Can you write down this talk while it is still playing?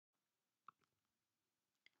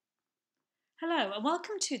Hello and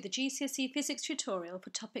welcome to the GCSE Physics tutorial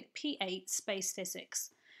for topic P8 Space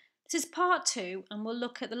Physics. This is part 2 and we'll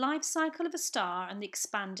look at the life cycle of a star and the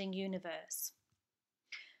expanding universe.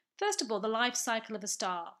 First of all, the life cycle of a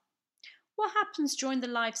star. What happens during the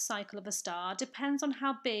life cycle of a star depends on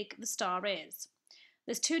how big the star is.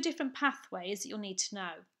 There's two different pathways that you'll need to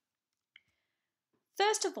know.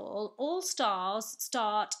 First of all stars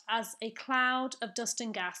start as a cloud of dust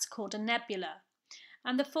and gas called a nebula,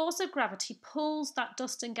 and the force of gravity pulls that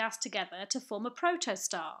dust and gas together to form a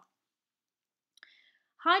protostar.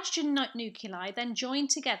 Hydrogen nuclei then join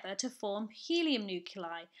together to form helium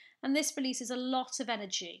nuclei, and this releases a lot of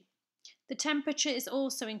energy. The temperature is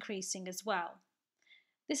also increasing as well.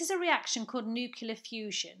 This is a reaction called nuclear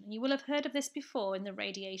fusion, and you will have heard of this before in the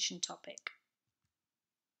radiation topic.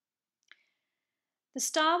 The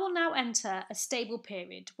star will now enter a stable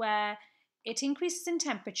period where it increases in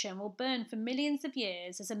temperature and will burn for millions of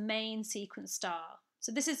years as a main sequence star.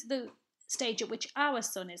 So this is the stage at which our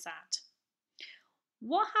sun is at.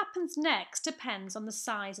 What happens next depends on the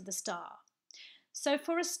size of the star. So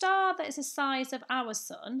for a star that is the size of our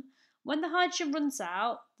sun, when the hydrogen runs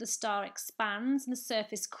out, the star expands and the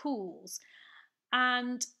surface cools,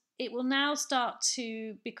 and it will now start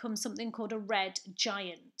to become something called a red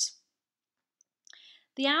giant.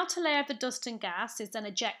 The outer layer of the dust and gas is then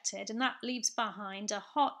ejected, and that leaves behind a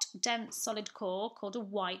hot, dense, solid core called a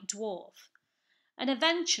white dwarf. And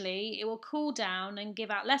eventually it will cool down and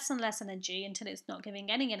give out less and less energy until it's not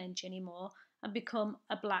giving any energy anymore and become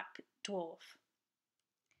a black dwarf.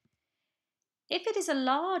 If it is a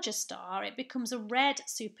larger star, it becomes a red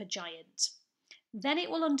supergiant. Then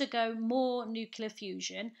it will undergo more nuclear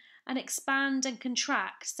fusion and expand and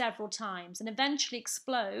contract several times and eventually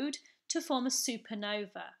explode to form a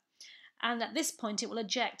supernova. And at this point it will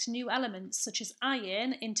eject new elements such as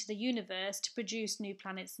iron into the universe to produce new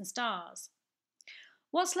planets and stars.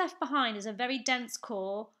 What's left behind is a very dense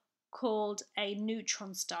core called a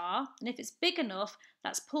neutron star, and if it's big enough,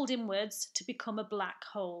 that's pulled inwards to become a black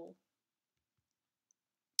hole.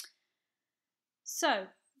 So,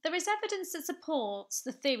 there is evidence that supports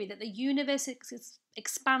the theory that the universe is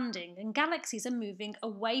expanding and galaxies are moving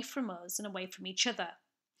away from us and away from each other.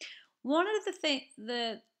 One of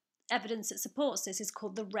the evidence that supports this is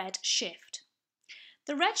called the red shift.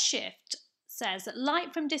 The red shift says that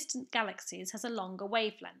light from distant galaxies has a longer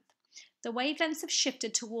wavelength. The wavelengths have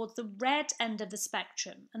shifted towards the red end of the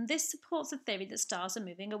spectrum, and this supports the theory that stars are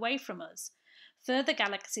moving away from us. Further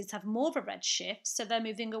galaxies have more of a red shift, so they're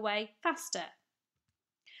moving away faster.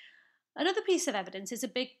 Another piece of evidence is a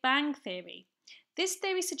Big Bang theory. This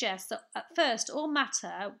theory suggests that at first all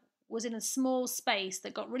matter was in a small space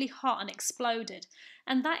that got really hot and exploded,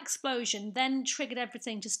 and that explosion then triggered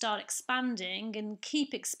everything to start expanding and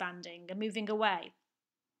keep expanding and moving away.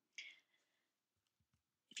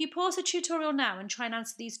 If you pause the tutorial now and try and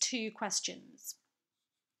answer these two questions.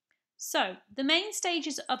 So, the main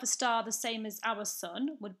stages of a star the same as our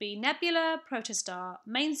sun would be nebula, protostar,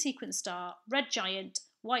 main sequence star, red giant,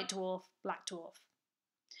 white dwarf, black dwarf.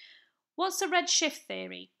 What's the red shift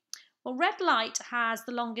theory? Well, red light has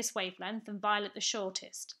the longest wavelength and violet the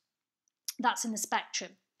shortest. That's in the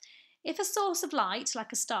spectrum. If a source of light,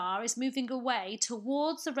 like a star, is moving away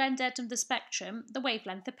towards the red end of the spectrum, the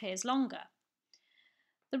wavelength appears longer.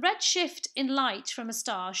 The red shift in light from a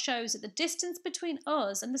star shows that the distance between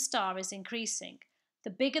us and the star is increasing. The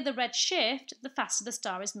bigger the red shift, the faster the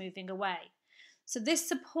star is moving away. So this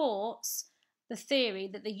supports the theory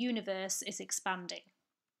that the universe is expanding.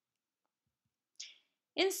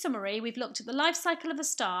 In summary, we've looked at the life cycle of a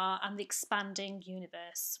star and the expanding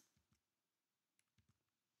universe.